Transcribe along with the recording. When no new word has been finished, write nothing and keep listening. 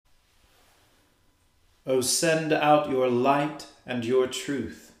O send out your light and your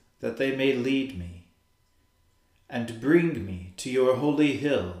truth, that they may lead me, and bring me to your holy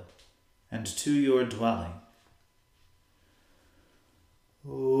hill and to your dwelling.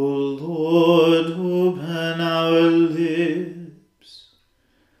 O Lord, open our lips,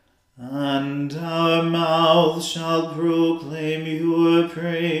 and our mouth shall proclaim your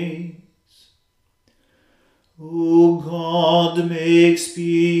praise. O God, make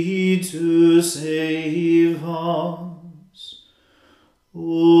speed to save us. O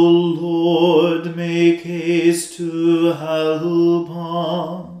Lord, make haste to help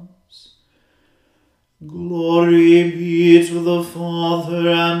us. Glory be to the Father,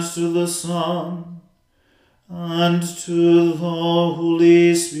 and to the Son, and to the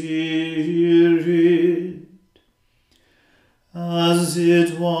Holy Spirit, as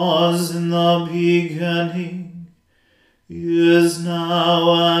it was in the beginning, is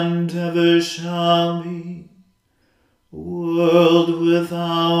now, and ever shall be, world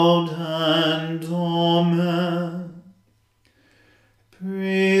without end. Amen.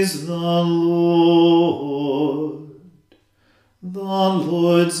 Praise the Lord. The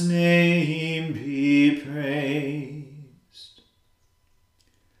Lord's name be praised.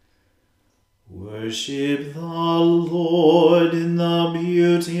 Worship the Lord in the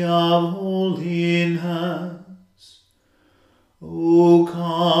beauty of holiness. O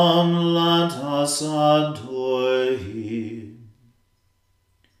come, let us adore him.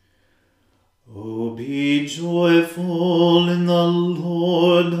 O be joyful in the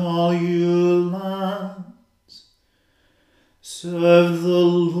Lord, all you lands. Serve the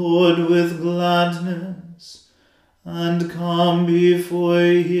Lord with gladness, and come before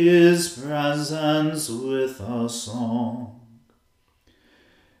his presence with a song.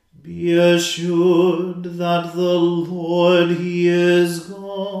 Be assured that the Lord, he is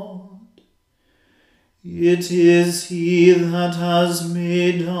God. It is he that has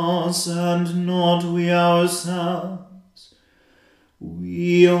made us, and not we ourselves.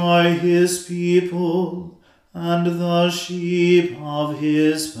 We are his people, and the sheep of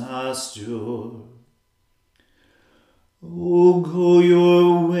his pasture. O go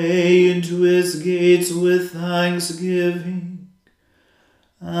your way into his gates with thanksgiving,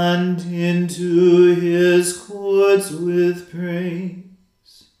 and into his courts with praise.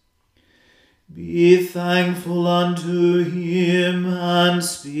 Be thankful unto him, and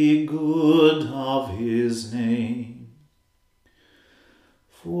speak good of his name.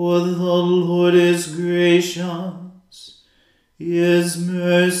 For the Lord is gracious, his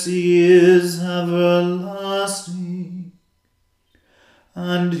mercy is everlasting,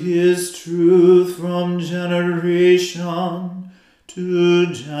 and his truth from generation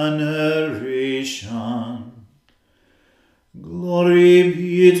to generation. Glory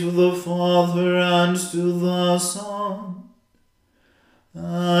be to the Father, and to the Son,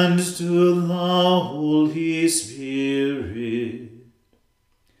 and to the Holy Spirit,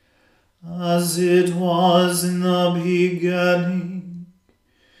 as it was in the beginning,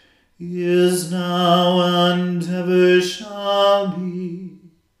 is now, and ever shall be,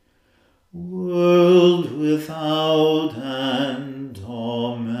 world without end.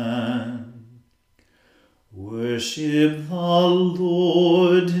 Amen. Worship the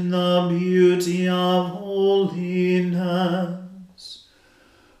Lord in the beauty of holiness.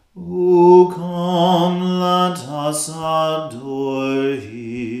 O come, let us adore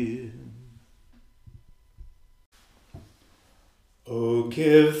him. O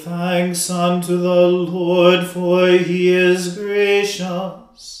give thanks unto the Lord, for he is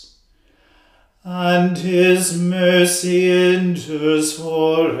gracious, and his mercy endures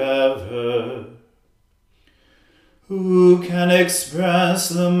forever. Who can express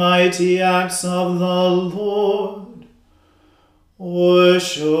the mighty acts of the Lord, or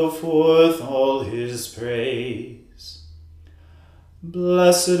show forth all his praise?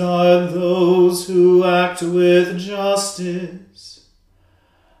 Blessed are those who act with justice,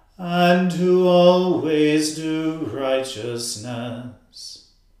 and who always do righteousness.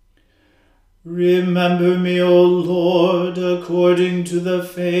 Remember me, O Lord, according to the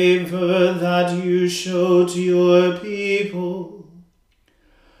favor that you show to your people.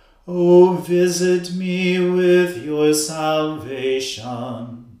 O visit me with your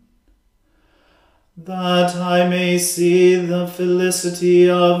salvation, that I may see the felicity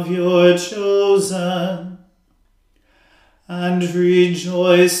of your chosen, and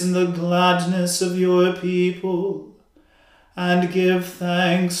rejoice in the gladness of your people, and give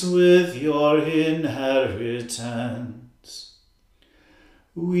thanks with your inheritance.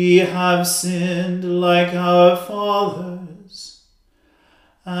 We have sinned like our fathers,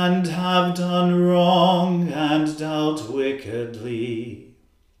 and have done wrong and dealt wickedly.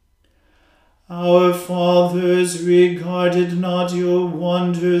 Our fathers regarded not your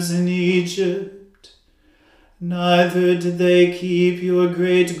wonders in Egypt, neither did they keep your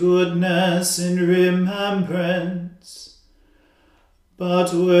great goodness in remembrance,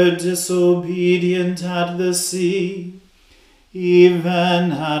 but were disobedient at the sea,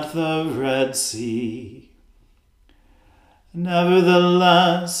 even at the Red Sea.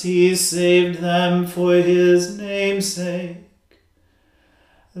 Nevertheless, he saved them for his name's sake,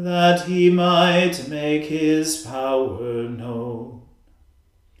 that he might make his power known.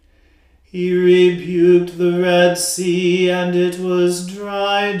 He rebuked the Red Sea, and it was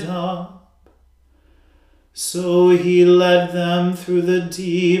dried up. So he led them through the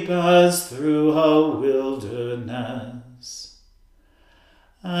deep as through a wilderness.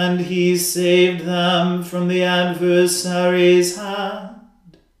 And he saved them from the adversary's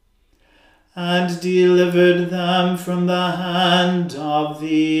hand, and delivered them from the hand of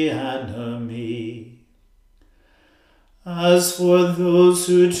the enemy. As for those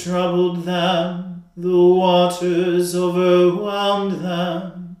who troubled them, the waters overwhelmed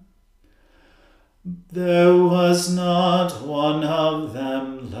them. There was not one of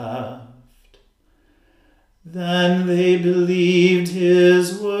them left. Then they believed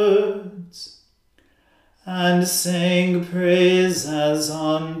his words, and sang praises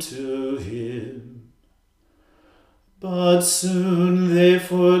unto him. But soon they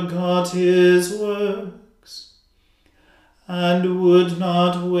forgot his works, and would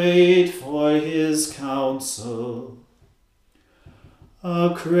not wait for his counsel.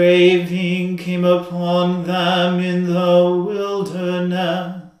 A craving came upon them in the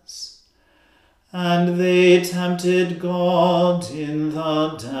wilderness, and they tempted God in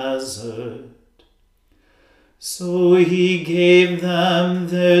the desert. So he gave them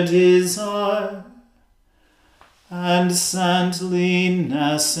their desire, and sent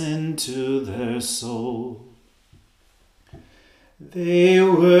leanness into their soul. They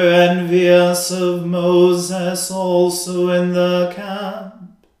were envious of Moses also in the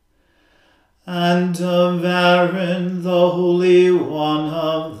camp, and of Aaron the Holy One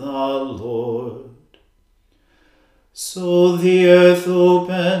of the Lord. So the earth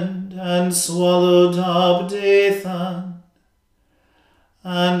opened and swallowed up Dathan,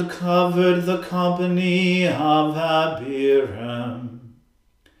 and covered the company of Abiram.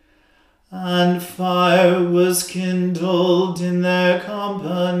 And fire was kindled in their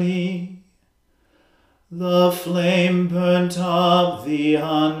company. The flame burnt up the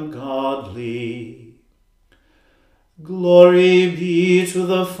ungodly. Glory be to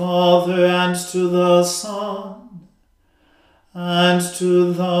the Father, and to the Son, and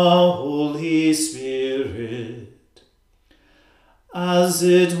to the Holy Spirit, as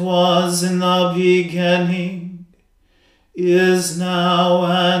it was in the beginning, is now,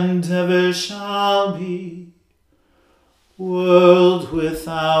 and ever shall be, world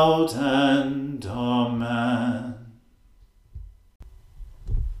without end. Amen.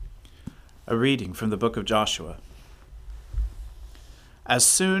 A reading from the book of Joshua. As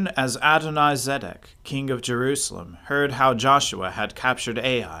soon as Adonizedek, king of Jerusalem, heard how Joshua had captured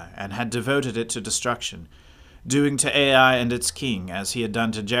Ai and had devoted it to destruction, doing to Ai and its king as he had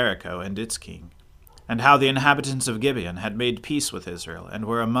done to Jericho and its king, and how the inhabitants of Gibeon had made peace with Israel and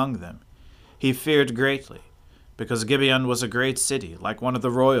were among them, he feared greatly, because Gibeon was a great city, like one of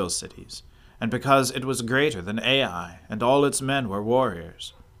the royal cities, and because it was greater than Ai, and all its men were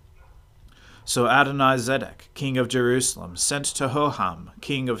warriors. So Adonizedek, king of Jerusalem, sent to Hoham,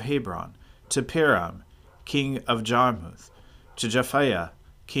 king of Hebron, to Piram, king of Jarmuth, to Japhia,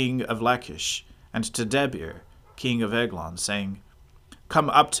 king of Lachish, and to Debir, king of Eglon, saying, Come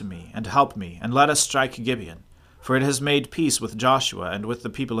up to me, and help me, and let us strike Gibeon, for it has made peace with Joshua and with the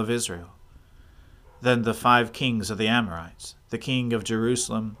people of Israel. Then the 5 kings of the Amorites, the king of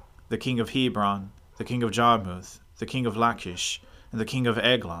Jerusalem, the king of Hebron, the king of Jarmuth, the king of Lachish, and the king of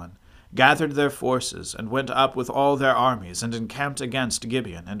Eglon, gathered their forces, and went up with all their armies, and encamped against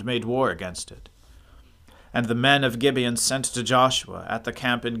Gibeon, and made war against it. And the men of Gibeon sent to Joshua at the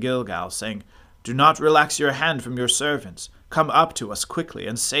camp in Gilgal, saying, Do not relax your hand from your servants. Come up to us quickly,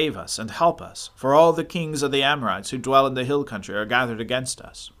 and save us, and help us, for all the kings of the Amorites who dwell in the hill country are gathered against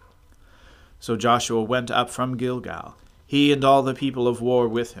us. So Joshua went up from Gilgal, he and all the people of war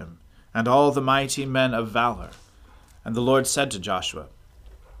with him, and all the mighty men of valor. And the Lord said to Joshua,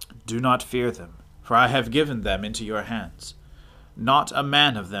 Do not fear them, for I have given them into your hands. Not a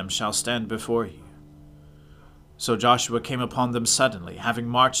man of them shall stand before you. So Joshua came upon them suddenly, having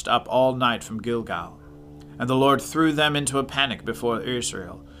marched up all night from Gilgal. And the Lord threw them into a panic before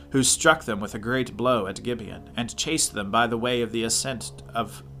Israel, who struck them with a great blow at Gibeon, and chased them by the way of the ascent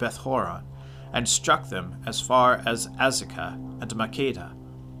of Beth-horon, and struck them as far as Azekah and Makkedah.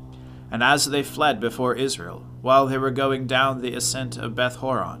 And as they fled before Israel, while they were going down the ascent of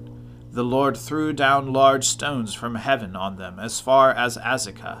Beth-horon, the Lord threw down large stones from heaven on them as far as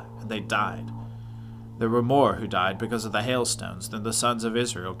Azekah, and they died. There were more who died because of the hailstones than the sons of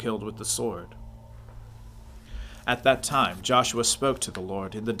Israel killed with the sword. At that time Joshua spoke to the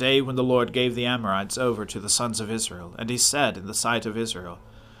Lord in the day when the Lord gave the Amorites over to the sons of Israel, and he said in the sight of Israel,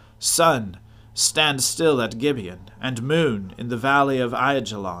 Sun, stand still at Gibeon, and moon in the valley of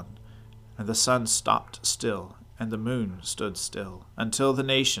Aijalon. And the sun stopped still, and the moon stood still, until the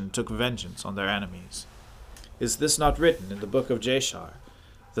nation took vengeance on their enemies. Is this not written in the book of Jashar?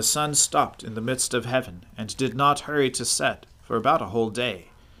 The sun stopped in the midst of heaven, and did not hurry to set for about a whole day.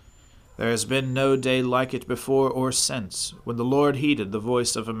 There has been no day like it before or since, when the Lord heeded the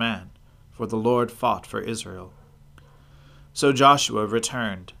voice of a man, for the Lord fought for Israel. So Joshua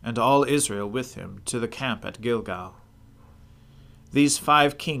returned, and all Israel with him, to the camp at Gilgal. These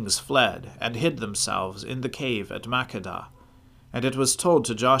 5 kings fled, and hid themselves in the cave at Makkedah. And it was told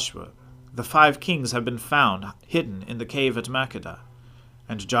to Joshua, The 5 kings have been found hidden in the cave at Makkedah.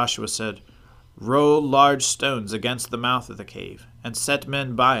 And Joshua said, Roll large stones against the mouth of the cave, and set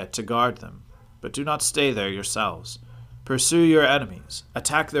men by it to guard them. But do not stay there yourselves. Pursue your enemies,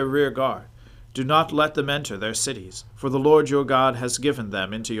 attack their rear guard. Do not let them enter their cities, for the Lord your God has given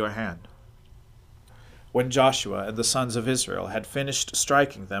them into your hand. When Joshua and the sons of Israel had finished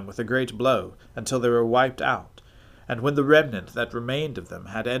striking them with a great blow, until they were wiped out, and when the remnant that remained of them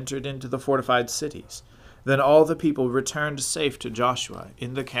had entered into the fortified cities, then all the people returned safe to Joshua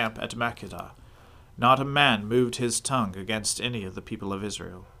in the camp at Makkedah. Not a man moved his tongue against any of the people of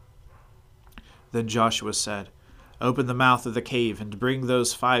Israel. Then Joshua said, Open the mouth of the cave, and bring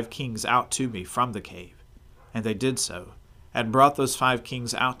those 5 kings out to me from the cave. And they did so, and brought those 5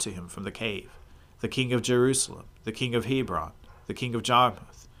 kings out to him from the cave, the king of Jerusalem, the king of Hebron, the king of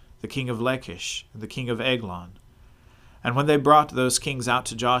Jarmuth, the king of Lachish, and the king of Eglon. And when they brought those kings out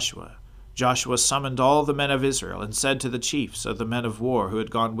to Joshua, Joshua summoned all the men of Israel, and said to the chiefs of the men of war who had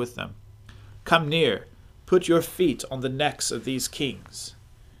gone with them, Come near, put your feet on the necks of these kings.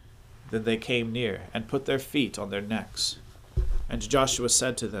 Then they came near, and put their feet on their necks. And Joshua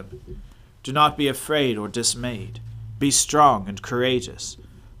said to them, Do not be afraid or dismayed. Be strong and courageous,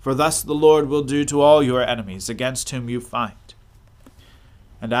 for thus the Lord will do to all your enemies against whom you fight.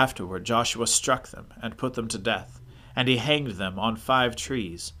 And afterward Joshua struck them, and put them to death, and he hanged them on 5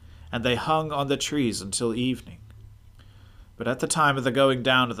 trees, and they hung on the trees until evening. But at the time of the going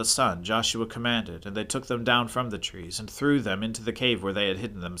down of the sun Joshua commanded, and they took them down from the trees, and threw them into the cave where they had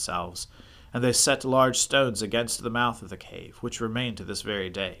hidden themselves. And they set large stones against the mouth of the cave, which remain to this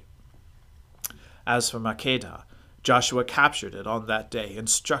very day. As for Makkedah, Joshua captured it on that day, and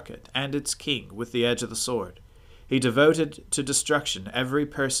struck it, and its king, with the edge of the sword. He devoted to destruction every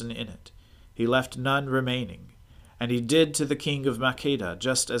person in it. He left none remaining. And he did to the king of Makkedah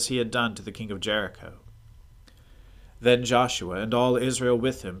just as he had done to the king of Jericho. Then Joshua and all Israel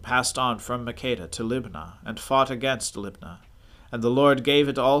with him passed on from Makkedah to Libnah, and fought against Libnah. And the Lord gave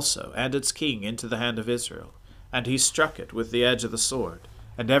it also, and its king, into the hand of Israel. And he struck it with the edge of the sword,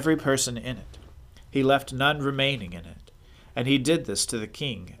 and every person in it. He left none remaining in it. And he did this to the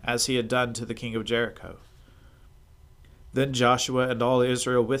king, as he had done to the king of Jericho. Then Joshua and all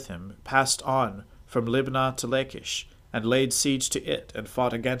Israel with him passed on from Libnah to Lachish, and laid siege to it, and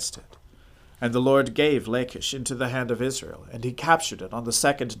fought against it. And the Lord gave Lachish into the hand of Israel, and he captured it on the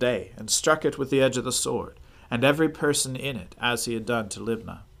 2nd day, and struck it with the edge of the sword, and every person in it, as he had done to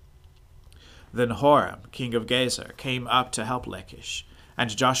Libnah. Then Horam, king of Gezer, came up to help Lachish,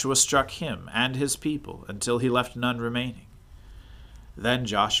 and Joshua struck him and his people, until he left none remaining. Then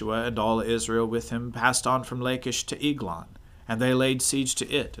Joshua and all Israel with him passed on from Lachish to Eglon, and they laid siege to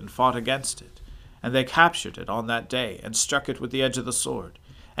it, and fought against it. And they captured it on that day, and struck it with the edge of the sword.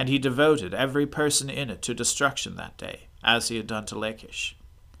 And he devoted every person in it to destruction that day, as he had done to Lachish.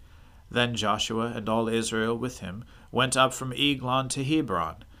 Then Joshua and all Israel with him went up from Eglon to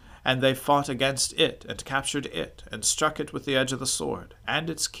Hebron, and they fought against it, and captured it, and struck it with the edge of the sword, and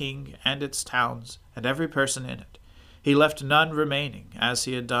its king, and its towns, and every person in it. He left none remaining, as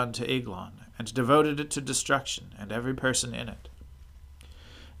he had done to Eglon, and devoted it to destruction, and every person in it.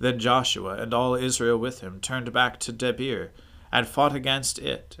 Then Joshua and all Israel with him turned back to Debir, and fought against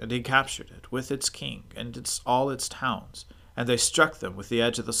it, and he captured it, with its king, and all its towns. And they struck them with the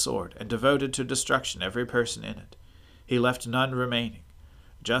edge of the sword, and devoted to destruction every person in it. He left none remaining.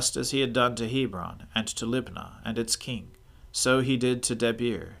 just as he had done to Hebron and to Libnah and its king, so he did to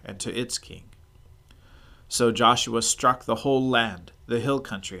Debir and to its king. So Joshua struck the whole land, the hill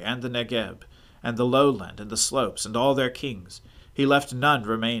country and the Negeb, and the lowland and the slopes, and all their kings. He left none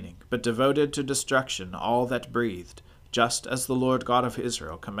remaining, but devoted to destruction all that breathed, just as the Lord God of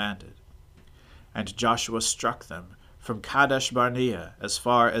Israel commanded. And Joshua struck them from Kadesh Barnea as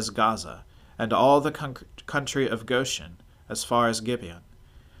far as Gaza, and all the country of Goshen as far as Gibeon.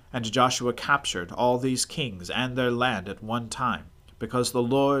 And Joshua captured all these kings and their land at one time, because the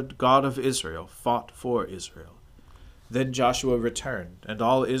Lord God of Israel fought for Israel. Then Joshua returned, and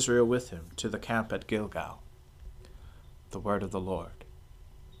all Israel with him, to the camp at Gilgal. The word of the Lord.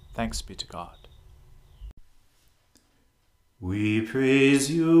 Thanks be to God. We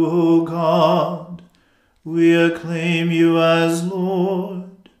praise you, O God. We acclaim you as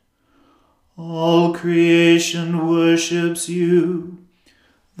Lord. All creation worships you,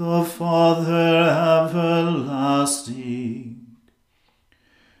 the Father everlasting.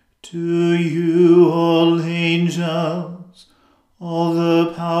 To you, all angels, all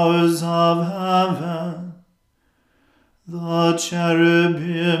the powers of heaven, the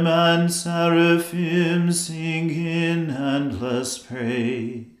cherubim and seraphim sing in endless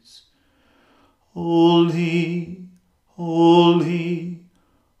praise. Holy, holy,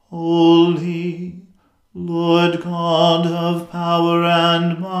 holy, Lord God of power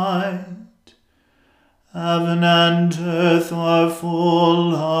and might. Heaven and earth are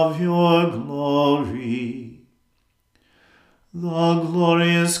full of your glory. The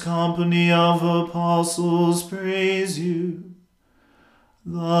glorious company of apostles praise you.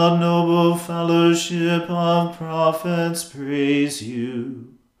 The noble fellowship of prophets praise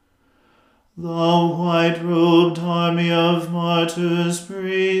you. The white-robed army of martyrs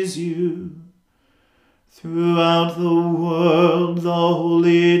praise you. Throughout the world the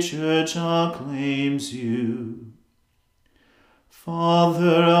Holy Church acclaims you.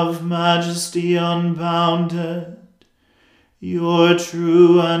 Father of majesty unbounded, your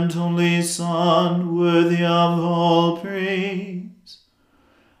true and only Son, worthy of all praise,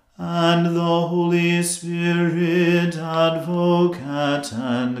 and the Holy Spirit, advocate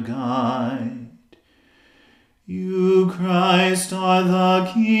and guide. You, Christ, are the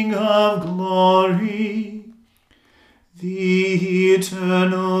King of glory, the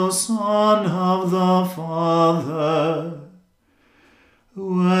eternal Son of the Father.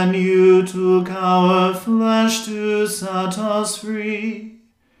 When you took our flesh to set us free,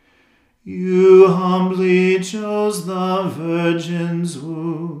 you humbly chose the Virgin's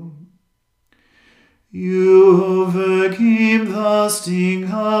womb. You overcame the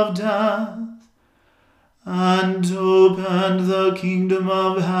sting of death and opened the kingdom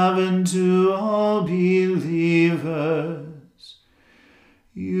of heaven to all believers.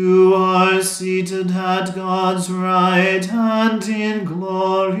 You are seated at God's right hand in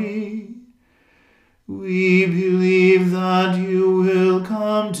glory. We believe that you will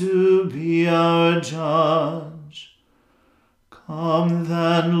come to be our judge. Come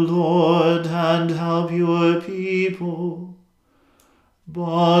then, Lord, and help your people,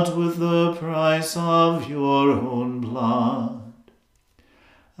 bought with the price of your own blood,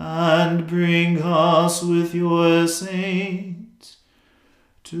 and bring us with your saints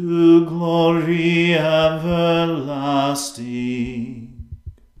to glory everlasting.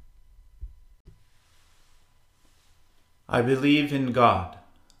 I believe in God,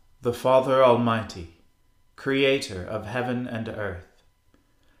 the Father Almighty, creator of heaven and earth.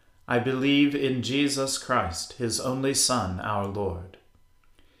 I believe in Jesus Christ, his only Son, our Lord.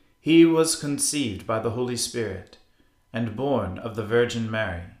 He was conceived by the Holy Spirit and born of the Virgin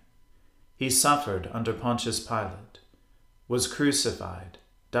Mary. He suffered under Pontius Pilate, was crucified,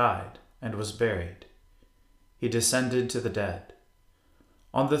 died, and was buried. He descended to the dead.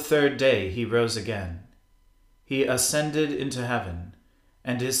 On the third day he rose again. He ascended into heaven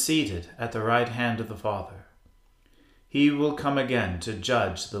and is seated at the right hand of the Father. He will come again to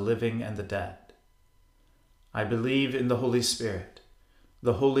judge the living and the dead. I believe in the Holy Spirit,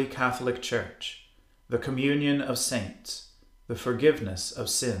 the Holy Catholic Church, the communion of saints, the forgiveness of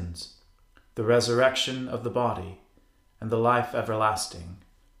sins, the resurrection of the body, and the life everlasting.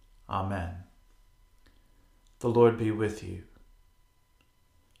 Amen. The Lord be with you.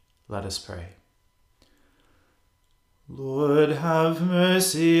 Let us pray. Lord, have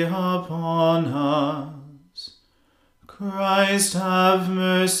mercy upon us. Christ, have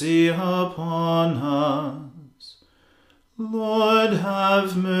mercy upon us. Lord,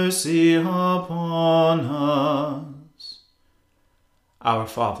 have mercy upon us. Our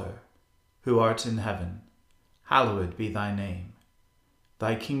Father, who art in heaven, hallowed be thy name.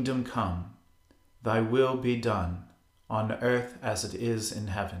 Thy kingdom come, thy will be done, on earth as it is in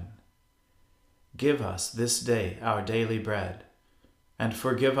heaven. Give us this day our daily bread, and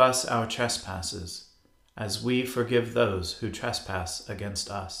forgive us our trespasses, as we forgive those who trespass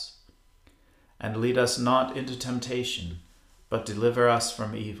against us. And lead us not into temptation, but deliver us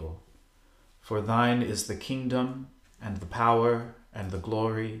from evil. For thine is the kingdom, and the power, and the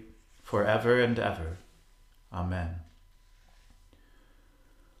glory, forever and ever. Amen.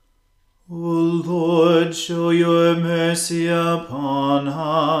 O Lord, show your mercy upon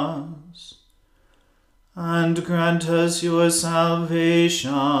us, and grant us your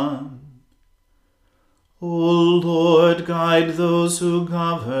salvation. O Lord, guide those who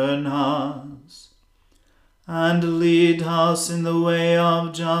govern us, and lead us in the way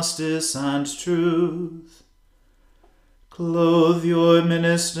of justice and truth. Clothe your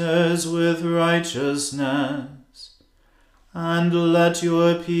ministers with righteousness, and let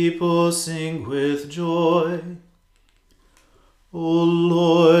your people sing with joy. O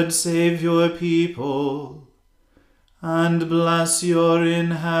Lord, save your people, and bless your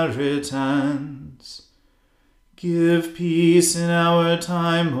inheritance. Give peace in our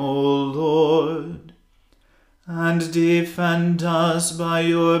time, O Lord, and defend us by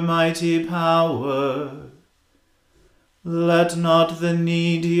your mighty power. Let not the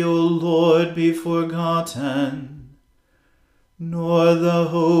needy, O Lord, be forgotten, nor the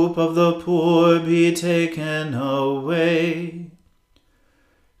hope of the poor be taken away.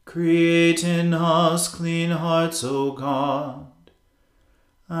 Create in us clean hearts, O God,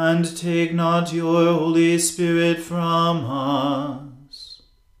 and take not your Holy Spirit from us.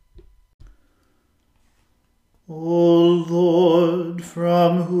 O Lord,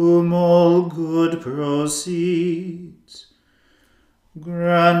 from whom all good proceeds,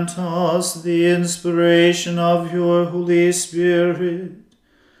 grant us the inspiration of your Holy Spirit,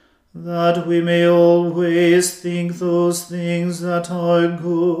 that we may always think those things that are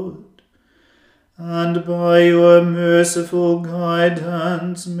good, and by your merciful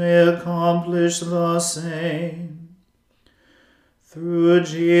guidance may accomplish the same. Through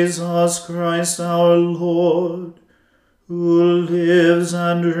Jesus Christ our Lord, who lives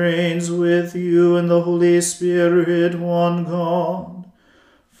and reigns with you in the Holy Spirit, one God,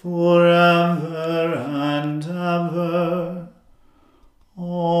 forever and ever.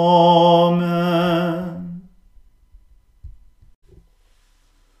 Amen.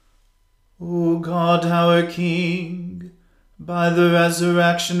 O God, our King, by the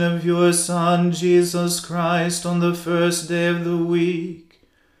resurrection of your Son, Jesus Christ, on the first day of the week,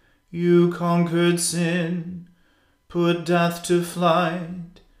 you conquered sin, put death to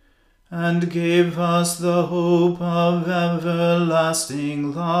flight, and gave us the hope of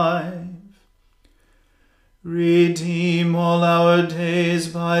everlasting life. Redeem all our days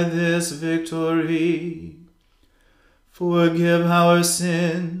by this victory. Forgive our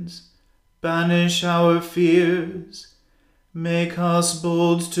sins, banish our fears, make us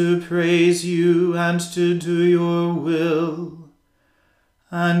bold to praise you and to do your will,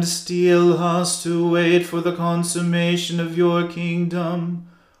 and steel us to wait for the consummation of your kingdom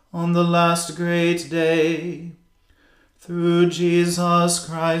on the last great day. Through Jesus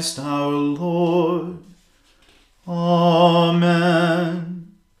Christ our Lord. Amen.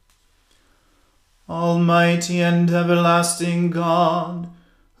 Almighty and everlasting God,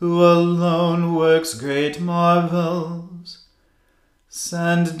 who alone works great marvels,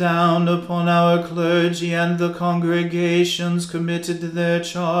 send down upon our clergy and the congregations committed to their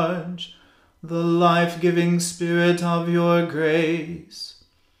charge the life-giving Spirit of your grace.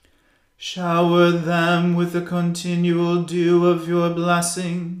 Shower them with the continual dew of your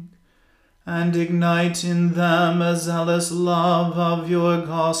blessing, and ignite in them a zealous love of your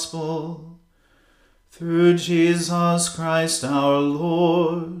gospel. Through Jesus Christ our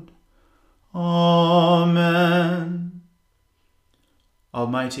Lord. Amen.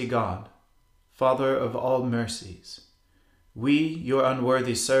 Almighty God, Father of all mercies, we, your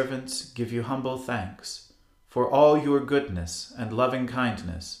unworthy servants, give you humble thanks for all your goodness and loving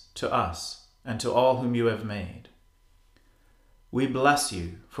kindness to us and to all whom you have made. We bless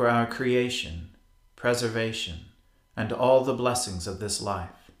you for our creation, preservation, and all the blessings of this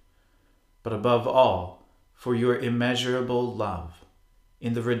life, but above all, for your immeasurable love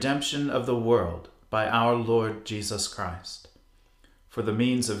in the redemption of the world by our Lord Jesus Christ, for the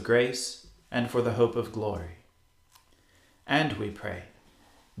means of grace and for the hope of glory. And we pray,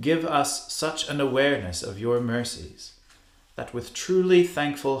 give us such an awareness of your mercies, that with truly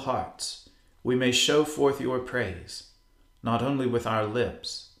thankful hearts we may show forth your praise, not only with our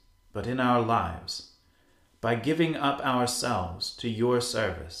lips, but in our lives, by giving up ourselves to your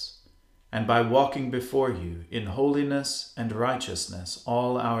service, and by walking before you in holiness and righteousness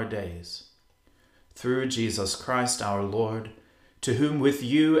all our days. Through Jesus Christ our Lord, to whom with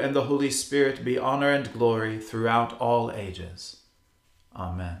you and the Holy Spirit be honor and glory throughout all ages.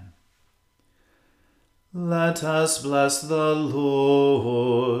 Amen. Let us bless the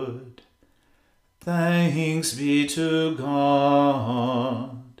Lord. Thanks be to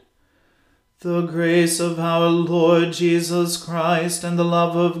God. The grace of our Lord Jesus Christ and the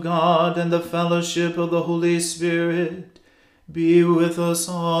love of God and the fellowship of the Holy Spirit be with us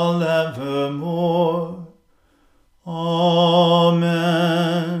all evermore. Amen.